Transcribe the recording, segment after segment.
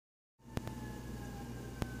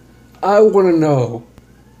I want to know,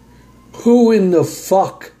 who in the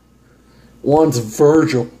fuck wants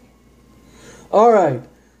Virgil? Alright,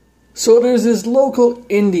 so there's this local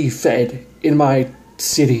Indy Fed in my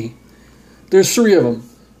city. There's 3 of them.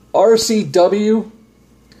 RCW,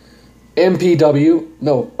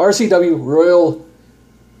 RCW, Royal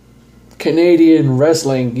Canadian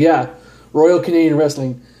Wrestling. Yeah, Royal Canadian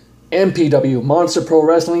Wrestling. MPW, Monster Pro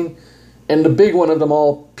Wrestling. And the big one of them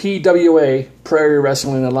all, PWA, Prairie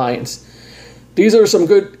Wrestling Alliance. These are some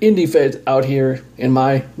good indie feds out here in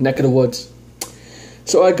my neck of the woods.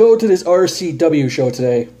 So I go to this RCW show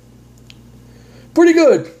today. Pretty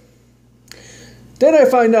good. Then I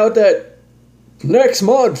find out that next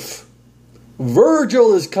month,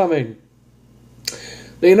 Virgil is coming.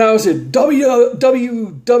 They announced it,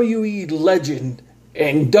 WWE legend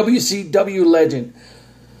and WCW legend.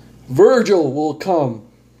 Virgil will come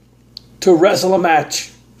to wrestle a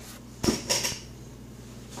match.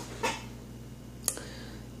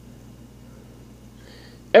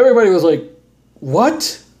 Everybody was like,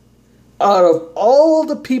 what? Out of all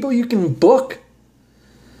the people you can book,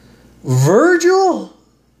 Virgil?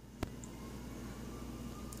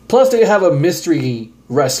 Plus they have a mystery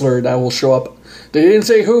wrestler that will show up. They didn't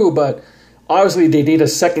say who, but obviously they need a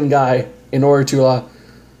second guy in order to,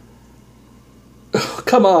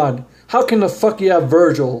 come on. How can the fuck you have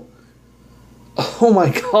Virgil? Oh my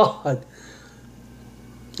god.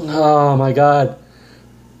 Oh my god.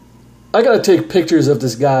 I gotta take pictures of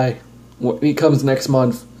this guy when he comes next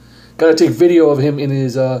month. Gotta take video of him in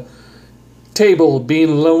his table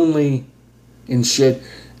being lonely and shit.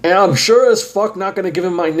 And I'm sure as fuck not gonna give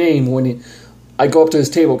him my name when I go up to his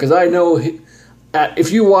table, because I know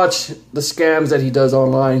if you watch the scams that he does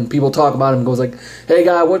online, people talk about him and goes like, hey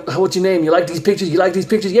guy, what's your name? You like these pictures? You like these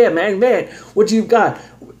pictures? Yeah, man, what you got?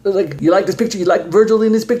 Like, you like this picture? You like Virgil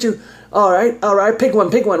in this picture? All right, pick one.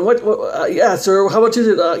 What yeah, sir, how about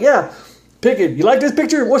you? Yeah, pick it. You like this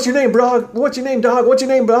picture? What's your name, dog? What's your name,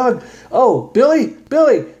 dog? Oh, Billy,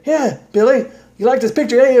 yeah, Billy. You like this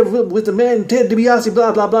picture? Hey, with the man Ted DiBiase,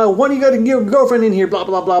 blah blah blah. When you got your girlfriend in here? Blah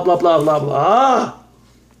blah blah blah blah blah blah.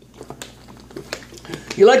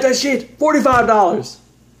 You like that shit? $45.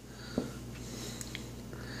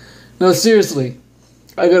 No, seriously,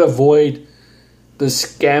 I gotta avoid the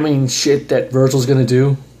scamming shit that Virgil's gonna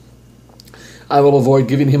do. I will avoid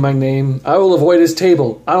giving him my name. I will avoid his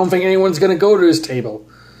table. I don't think anyone's gonna go to his table.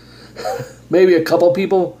 Maybe a couple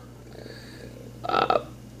people.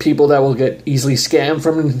 People that will get easily scammed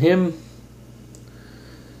from him.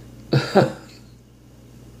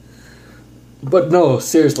 But no,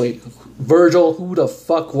 seriously. Virgil? Who the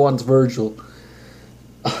fuck wants Virgil?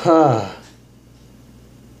 Oh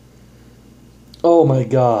my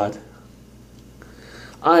god.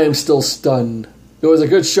 I am still stunned. It was a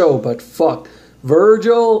good show, but fuck.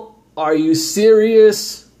 Virgil? Are you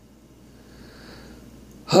serious?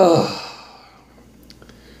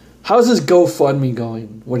 How's his GoFundMe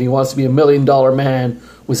going when he wants to be $1 million man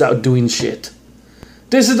without doing shit?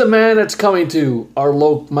 This is the man that's coming to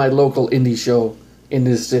my local indie show in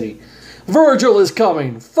this city. Virgil is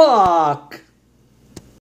coming. Fuck.